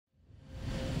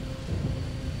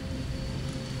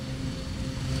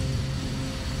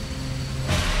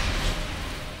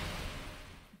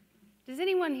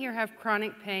anyone here have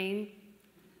chronic pain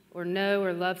or know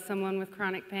or love someone with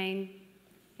chronic pain?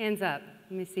 Hands up.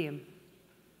 Let me see them.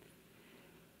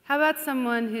 How about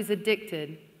someone who's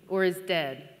addicted or is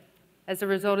dead as a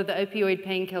result of the opioid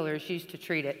painkillers used to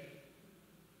treat it?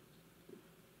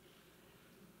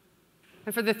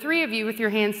 And for the three of you with your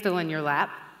hands still in your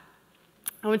lap,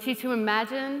 I want you to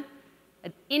imagine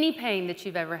any pain that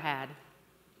you've ever had.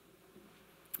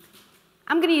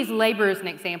 I'm going to use labor as an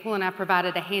example, and I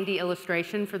provided a handy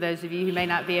illustration for those of you who may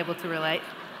not be able to relate.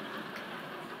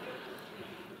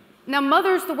 Now,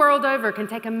 mothers the world over can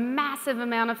take a massive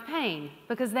amount of pain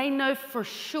because they know for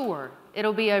sure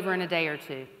it'll be over in a day or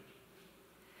two.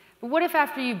 But what if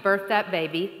after you birthed that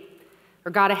baby,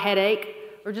 or got a headache,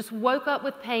 or just woke up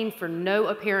with pain for no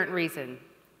apparent reason,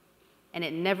 and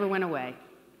it never went away?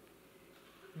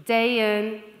 Day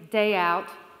in, day out,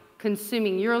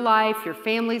 consuming your life, your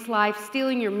family's life,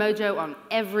 stealing your mojo on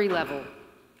every level.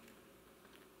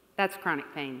 That's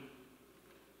chronic pain.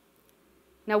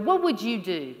 Now, what would you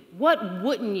do? What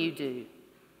wouldn't you do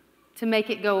to make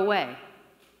it go away?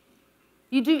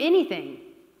 You'd do anything.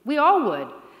 We all would,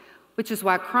 which is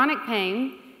why chronic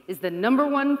pain is the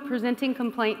 #1 presenting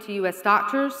complaint to U.S.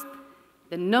 doctors,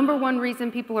 the #1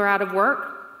 reason people are out of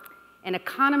work, and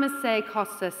economists say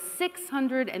costs us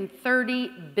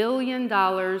 $630 billion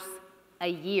a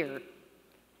year.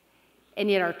 And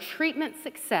yet our treatment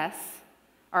success,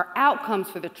 our outcomes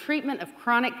for the treatment of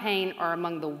chronic pain are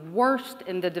among the worst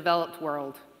in the developed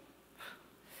world.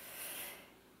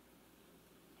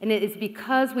 And it is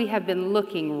because we have been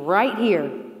looking right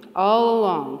here all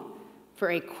along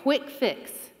for a quick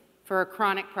fix for a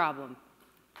chronic problem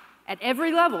at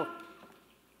every level.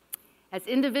 As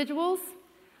individuals,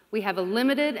 we have a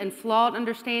limited and flawed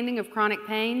understanding of chronic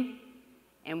pain,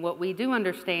 and what we do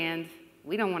understand,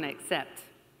 we don't want to accept.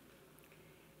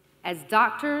 As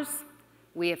doctors,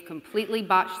 we have completely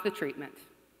botched the treatment.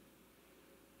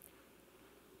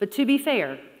 But to be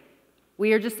fair,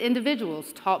 we are just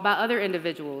individuals taught by other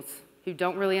individuals who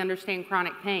don't really understand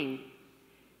chronic pain.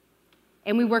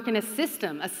 And we work in a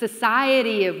system, a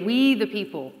society of we the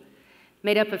people,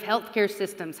 made up of healthcare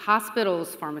systems,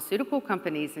 hospitals, pharmaceutical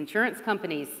companies, insurance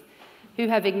companies, who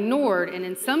have ignored and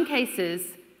in some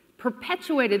cases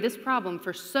perpetuated this problem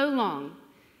for so long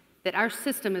that our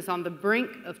system is on the brink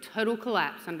of total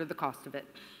collapse under the cost of it.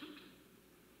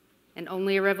 And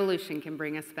only a revolution can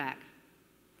bring us back.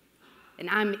 And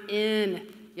I'm in,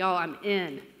 y'all, I'm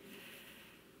in.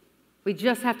 We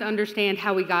just have to understand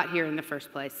how we got here in the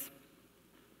first place.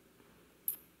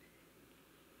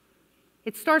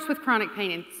 It starts with chronic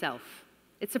pain itself.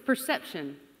 It's a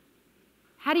perception.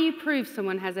 How do you prove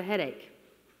someone has a headache?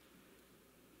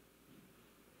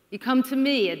 You come to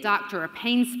me, a doctor, a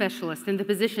pain specialist, in the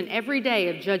position every day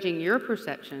of judging your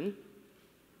perception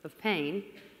of pain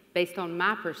based on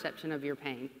my perception of your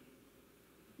pain.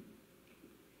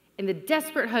 And the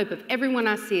desperate hope of everyone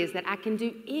I see is that I can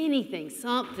do anything,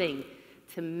 something,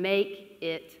 to make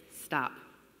it stop.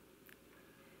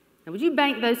 Now, would you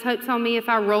bank those hopes on me if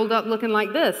I rolled up looking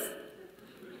like this?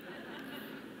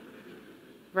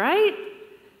 Right?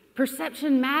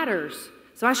 Perception matters.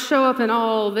 So I show up in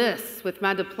all this with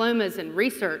my diplomas and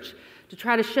research to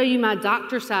try to show you my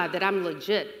doctor side, that I'm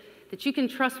legit, that you can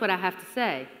trust what I have to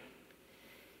say.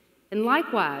 And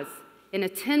likewise, in a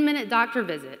 10-minute doctor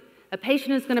visit, a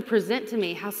patient is going to present to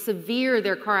me how severe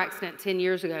their car accident 10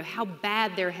 years ago, how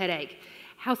bad their headache,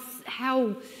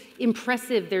 how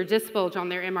impressive their disc bulge on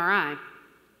their MRI.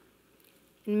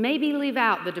 And maybe leave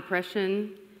out the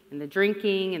depression and the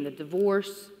drinking and the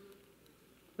divorce,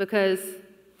 because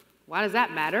why does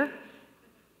that matter?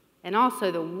 And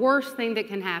also, the worst thing that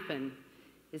can happen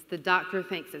is the doctor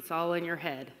thinks it's all in your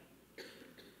head.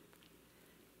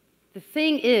 The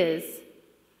thing is,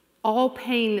 all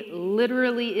pain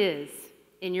literally is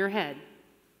in your head.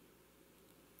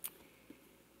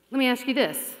 Let me ask you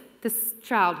this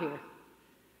child here.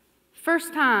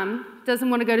 First time doesn't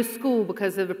want to go to school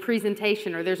because of a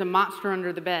presentation or there's a monster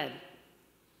under the bed.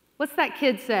 What's that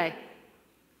kid say?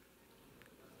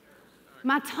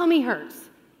 My tummy hurts.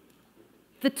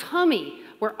 The tummy,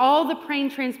 where all the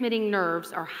pain-transmitting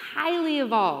nerves are highly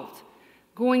evolved,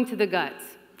 going to the guts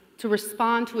to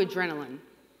respond to adrenaline.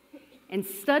 And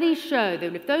studies show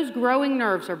that if those growing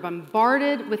nerves are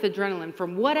bombarded with adrenaline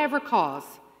from whatever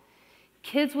cause,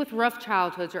 kids with rough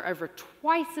childhoods are over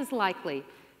twice as likely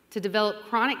to develop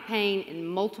chronic pain in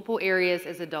multiple areas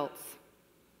as adults.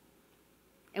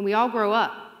 And we all grow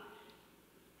up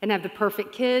and have the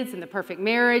perfect kids and the perfect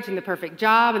marriage and the perfect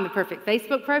job and the perfect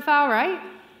Facebook profile, right?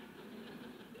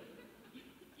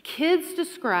 Kids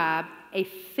describe a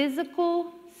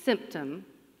physical symptom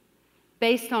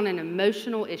based on an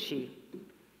emotional issue.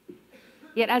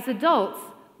 Yet as adults,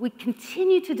 we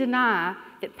continue to deny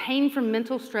that pain from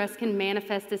mental stress can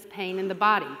manifest as pain in the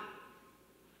body.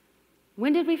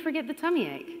 When did we forget the tummy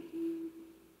ache?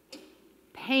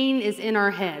 Pain is in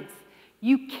our heads.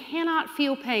 You cannot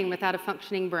feel pain without a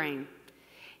functioning brain.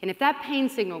 And if that pain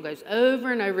signal goes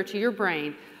over and over to your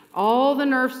brain, all the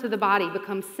nerves to the body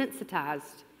become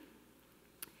sensitized.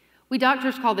 We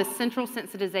doctors call this central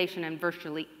sensitization, and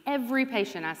virtually every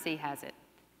patient I see has it.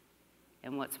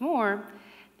 And what's more,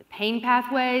 the pain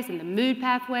pathways and the mood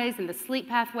pathways and the sleep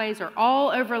pathways are all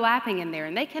overlapping in there,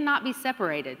 and they cannot be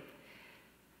separated.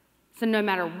 So no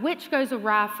matter which goes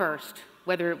awry first,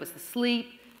 whether it was the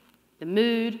sleep, the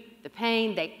mood, the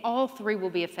pain, they all three will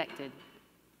be affected.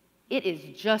 It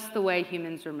is just the way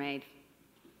humans are made.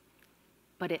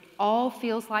 But it all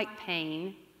feels like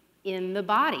pain in the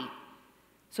body.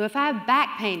 So if I have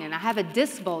back pain and I have a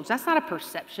disc bulge, that's not a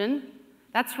perception,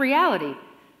 that's reality.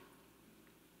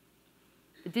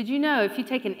 But did you know if you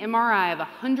take an MRI of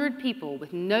 100 people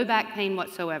with no back pain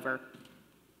whatsoever,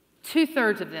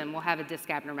 2/3 of them will have a disc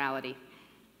abnormality?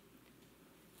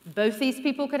 Both these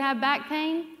people could have back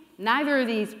pain, neither of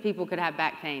these people could have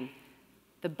back pain.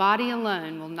 The body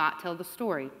alone will not tell the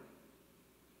story.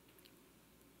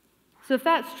 So if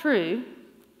that's true,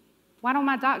 why don't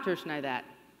my doctors know that?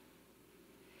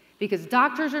 Because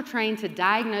doctors are trained to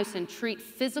diagnose and treat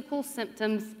physical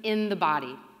symptoms in the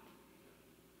body.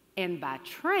 And by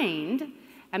trained,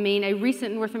 I mean a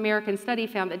recent North American study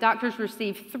found that doctors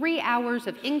receive 3 hours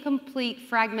of incomplete,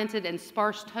 fragmented, and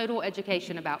sparse total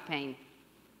education about pain.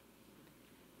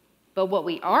 But what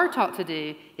we are taught to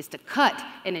do is to cut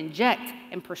and inject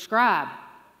and prescribe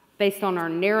based on our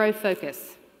narrow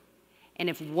focus. And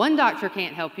if one doctor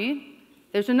can't help you,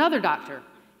 there's another doctor.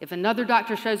 If another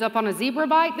doctor shows up on a zebra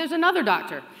bike, there's another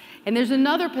doctor. And there's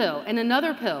another pill and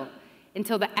another pill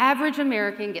until the average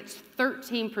American gets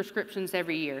 13 prescriptions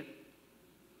every year.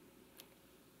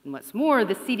 And what's more,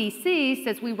 the CDC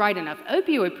says we write enough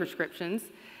opioid prescriptions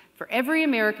for every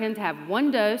American to have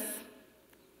 1 dose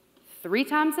 3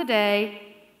 times a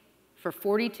day for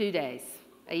 42 days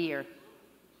a year.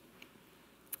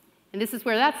 And this is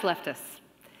where that's left us.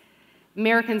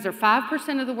 Americans are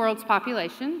 5% of the world's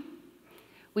population.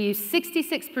 We use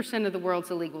 66% of the world's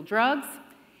illegal drugs,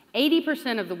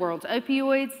 80% of the world's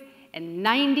opioids, and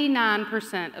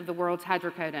 99% of the world's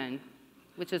hydrocodone,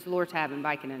 which is Lortab and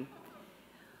Vicodin.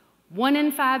 1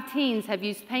 in 5 teens have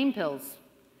used pain pills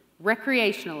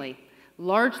recreationally,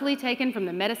 largely taken from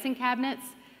the medicine cabinets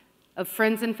of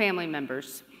friends and family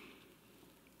members.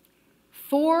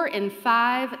 4 in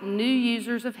 5 new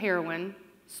users of heroin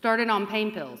started on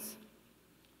pain pills.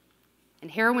 And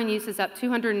heroin use is up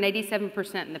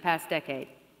 287% in the past decade.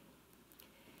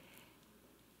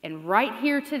 And right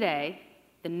here today,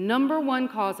 the #1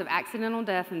 cause of accidental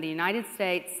death in the United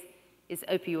States is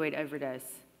opioid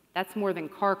overdose. That's more than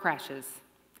car crashes.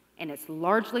 And it's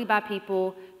largely by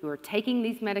people who are taking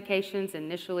these medications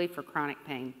initially for chronic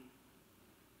pain.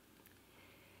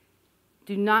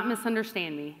 Do not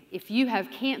misunderstand me. If you have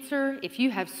cancer, if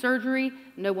you have surgery,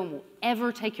 no one will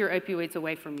ever take your opioids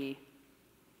away from you.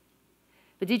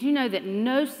 But did you know that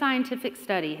no scientific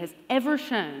study has ever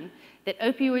shown that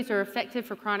opioids are effective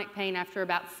for chronic pain after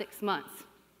about 6 months?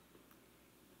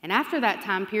 And after that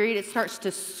time period, it starts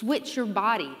to switch your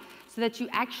body so that you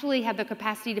actually have the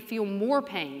capacity to feel more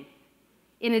pain,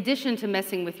 in addition to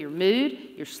messing with your mood,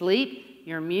 your sleep,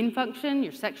 your immune function,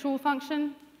 your sexual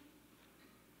function.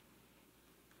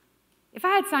 If I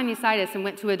had sinusitis and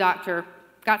went to a doctor,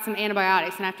 got some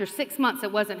antibiotics, and after 6 months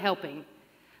it wasn't helping,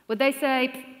 would they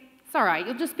say, it's all right,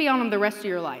 you'll just be on them the rest of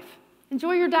your life.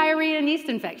 Enjoy your diarrhea and yeast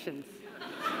infections.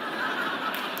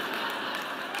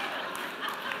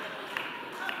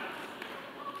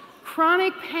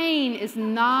 Chronic pain is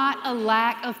not a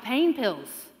lack of pain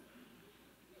pills.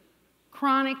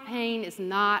 Chronic pain is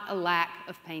not a lack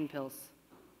of pain pills.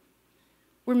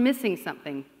 We're missing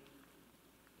something.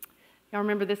 Y'all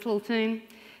remember this little tune?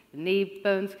 The knee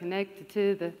bone's connected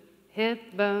to the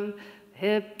hip bone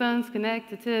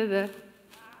connected to the...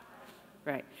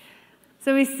 Right.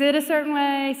 So we sit a certain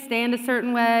way, stand a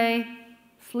certain way,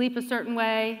 sleep a certain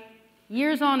way,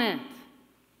 years on end.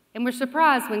 And we're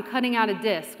surprised when cutting out a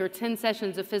disc or 10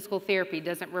 sessions of physical therapy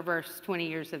doesn't reverse 20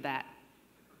 years of that.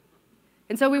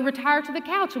 And so we retire to the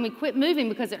couch and we quit moving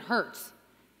because it hurts.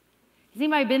 Has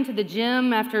anybody been to the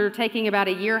gym after taking about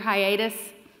a year hiatus?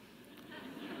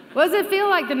 What does it feel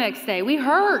like the next day? We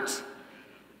hurt.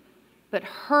 But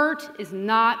hurt is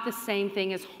not the same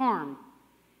thing as harm.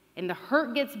 And the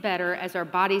hurt gets better as our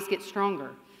bodies get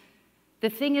stronger. The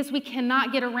thing is, we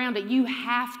cannot get around it. You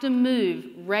have to move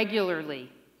regularly.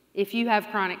 if you have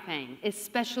chronic pain,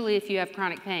 especially if you have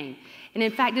chronic pain. And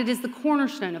in fact, it is the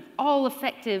cornerstone of all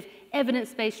effective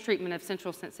evidence-based treatment of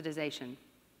central sensitization.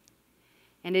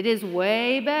 And it is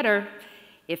way better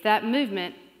if that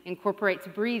movement incorporates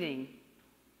breathing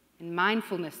and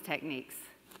mindfulness techniques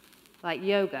like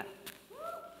yoga.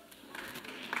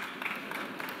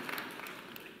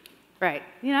 Right,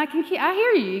 you know, I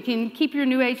hear you. You can keep your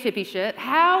new age hippie shit.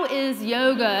 How is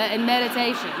yoga and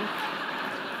meditation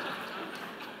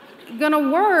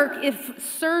gonna work if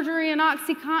surgery and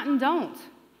OxyContin don't?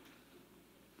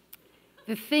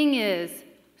 The thing is,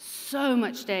 so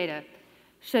much data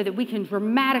show that we can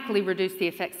dramatically reduce the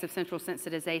effects of central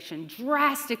sensitization,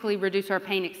 drastically reduce our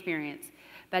pain experience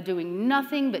by doing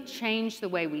nothing but change the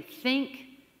way we think,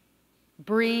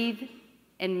 breathe,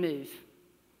 and move.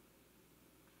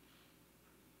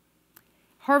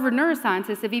 Harvard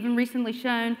neuroscientists have even recently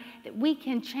shown that we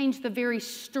can change the very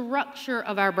structure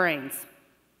of our brains.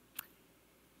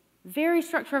 Very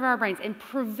structure of our brains, and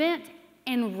prevent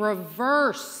and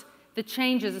reverse the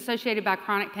changes associated by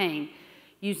chronic pain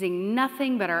using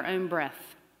nothing but our own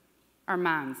breath, our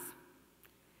minds.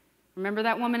 Remember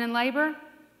that woman in labor?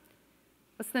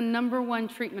 What's the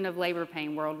 #1 treatment of labor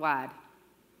pain worldwide?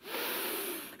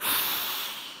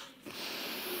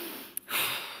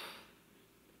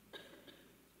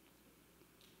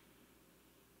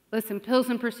 Listen, pills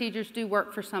and procedures do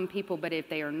work for some people, but if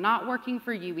they are not working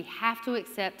for you, we have to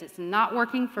accept it's not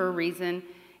working for a reason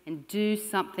and do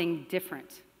something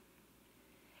different.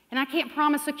 And I can't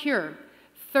promise a cure.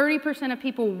 30% of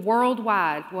people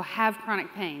worldwide will have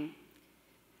chronic pain,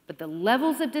 but the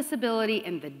levels of disability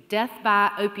and the death by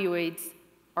opioids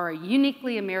are a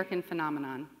uniquely American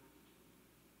phenomenon.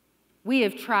 We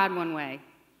have tried one way.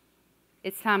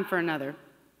 It's time for another.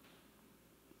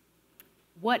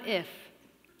 What if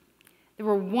there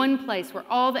were one place where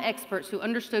all the experts who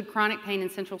understood chronic pain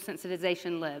and central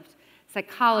sensitization lived?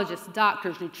 Psychologists,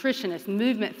 doctors, nutritionists,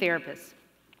 movement therapists,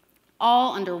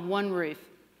 all under one roof.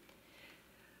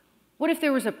 What if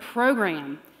there was a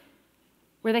program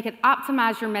where they could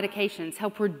optimize your medications,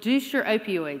 help reduce your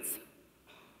opioids,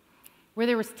 where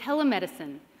there was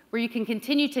telemedicine, where you can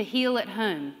continue to heal at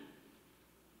home,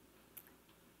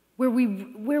 where we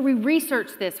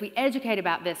research this, we educate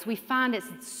about this, we find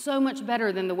it's so much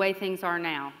better than the way things are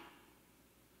now?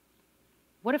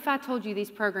 What if I told you these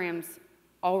programs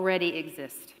already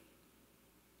exist?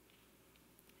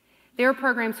 There are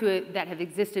programs that have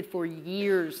existed for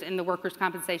years in the workers'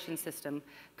 compensation system,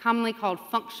 commonly called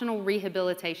functional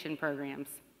rehabilitation programs.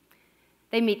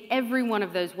 They meet every one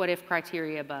of those what-if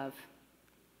criteria above.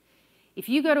 If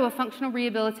you go to a functional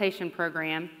rehabilitation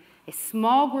program, a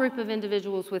small group of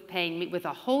individuals with pain meet with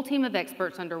a whole team of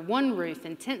experts under one roof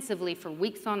intensively for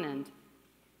weeks on end.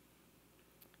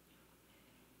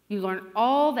 You learn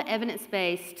all the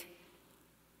evidence-based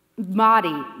body,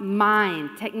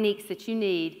 mind techniques that you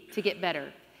need to get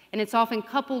better. And it's often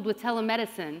coupled with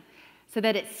telemedicine so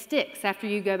that it sticks after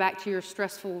you go back to your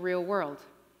stressful real world.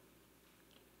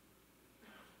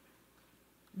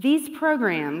 These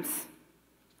programs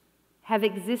have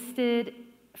existed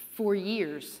for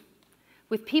years,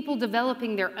 with people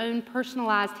developing their own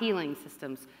personalized healing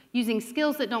systems, using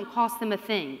skills that don't cost them a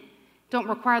thing, don't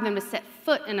require them to set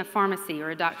foot in a pharmacy or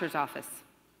a doctor's office.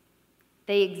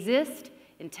 They exist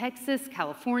in Texas,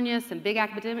 California, some big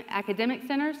academic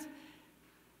centers,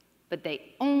 but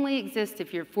they only exist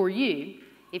if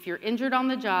you're injured on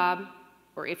the job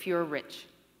or if you're rich,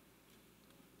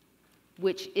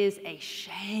 which is a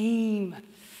shame,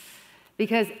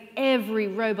 because every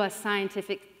robust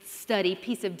scientific study,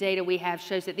 piece of data we have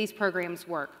shows that these programs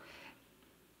work.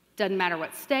 Doesn't matter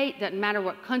what state, doesn't matter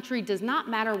what country, does not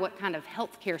matter what kind of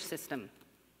healthcare system.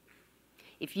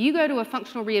 If you go to a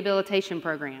functional rehabilitation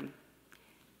program,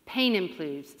 pain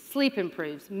improves, sleep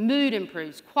improves, mood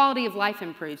improves, quality of life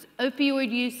improves,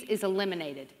 opioid use is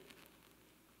eliminated,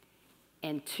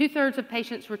 and 2/3 of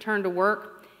patients return to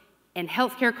work, and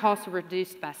healthcare costs are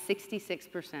reduced by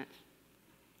 66%.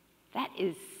 That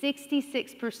is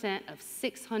 66% of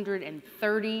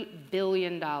 $630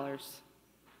 billion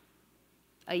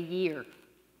a year.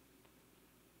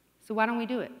 So why don't we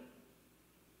do it?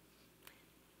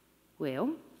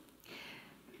 Well,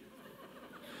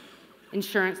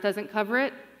 insurance doesn't cover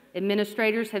it.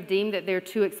 Administrators have deemed that they're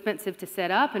too expensive to set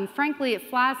up, and frankly, it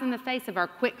flies in the face of our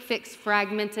quick-fix,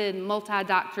 fragmented,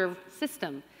 multi-doctor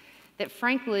system that,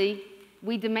 frankly,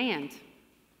 we demand.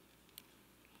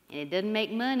 And it doesn't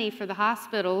make money for the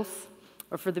hospitals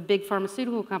or for the big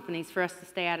pharmaceutical companies for us to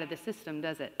stay out of the system,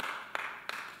 does it?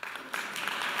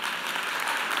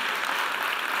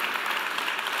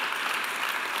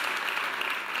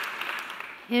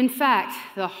 In fact,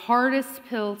 the hardest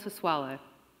pill to swallow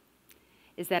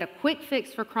is that a quick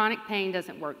fix for chronic pain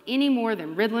doesn't work any more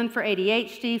than Ritalin for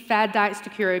ADHD, fad diets to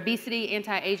cure obesity,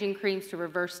 anti-aging creams to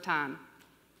reverse time.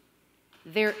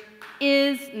 There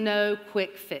is no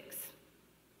quick fix.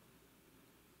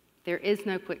 There is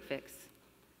no quick fix,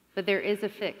 but there is a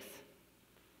fix.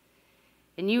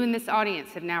 And you in this audience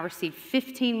have now received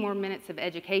 15 more minutes of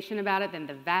education about it than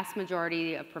the vast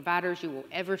majority of providers you will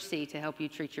ever see to help you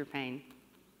treat your pain.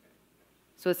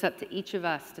 So it's up to each of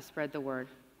us to spread the word.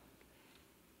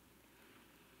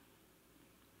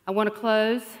 I want to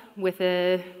close with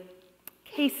a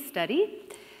case study.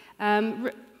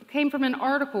 Came from an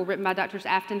article written by Drs.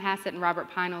 Afton Hassett and Robert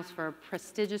Pines for a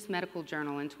prestigious medical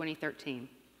journal in 2013.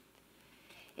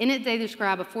 In it, they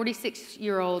describe a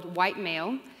 46-year-old white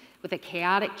male with a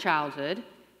chaotic childhood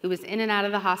who was in and out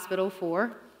of the hospital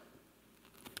for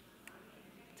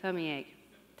tummy ache.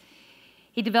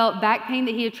 He developed back pain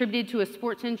that he attributed to a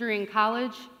sports injury in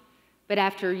college, but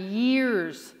after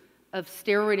years of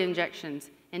steroid injections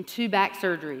and 2 back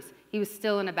surgeries, he was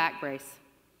still in a back brace.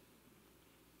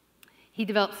 He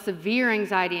developed severe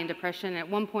anxiety and depression, and at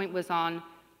one point was on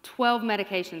 12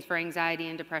 medications for anxiety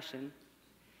and depression.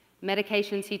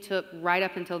 Medications he took right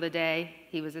up until the day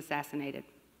he was assassinated.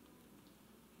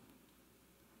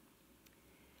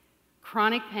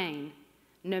 Chronic pain,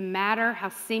 no matter how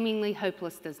seemingly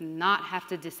hopeless, does not have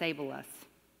to disable us.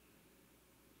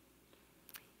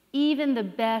 Even the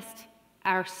best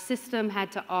our system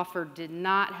had to offer did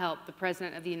not help the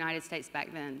President of the United States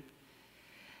back then.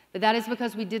 But that is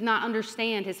because we did not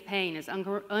understand his pain as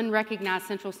unrecognized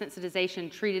central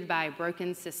sensitization treated by a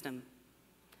broken system.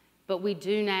 But we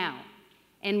do now,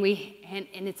 and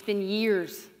it's been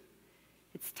years.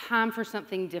 It's time for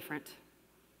something different.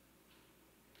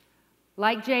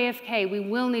 Like JFK, we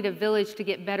will need a village to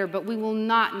get better, but we will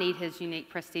not need his unique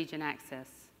prestige and access.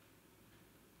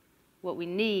 What we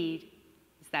need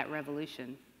is that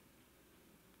revolution.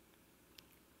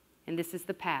 And this is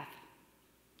the path.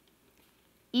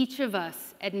 Each of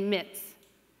us admits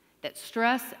that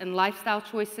stress and lifestyle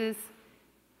choices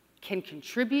can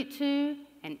contribute to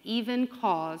and even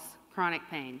cause chronic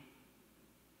pain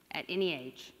at any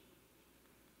age.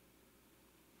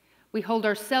 We hold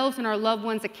ourselves and our loved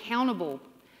ones accountable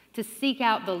to seek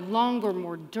out the longer,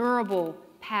 more durable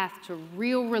path to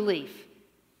real relief,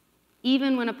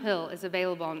 even when a pill is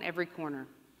available on every corner.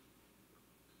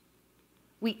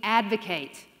 We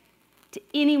advocate to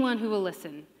anyone who will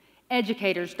listen,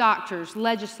 educators, doctors,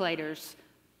 legislators,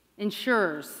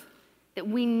 insurers, that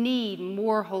we need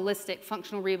more holistic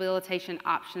functional rehabilitation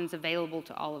options available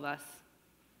to all of us.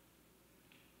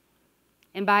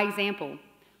 And by example,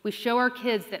 we show our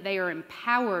kids that they are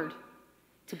empowered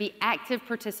to be active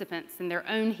participants in their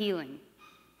own healing,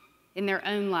 in their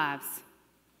own lives,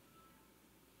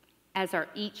 as are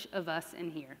each of us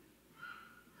in here.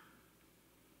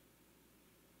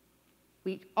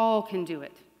 We all can do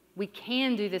it. We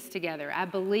can do this together. I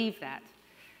believe that.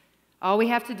 All we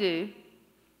have to do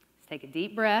is take a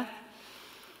deep breath,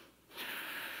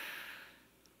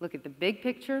 look at the big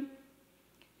picture,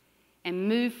 and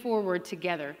move forward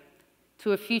together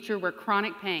to a future where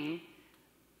chronic pain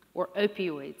or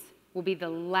opioids will be the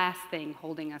last thing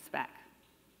holding us back.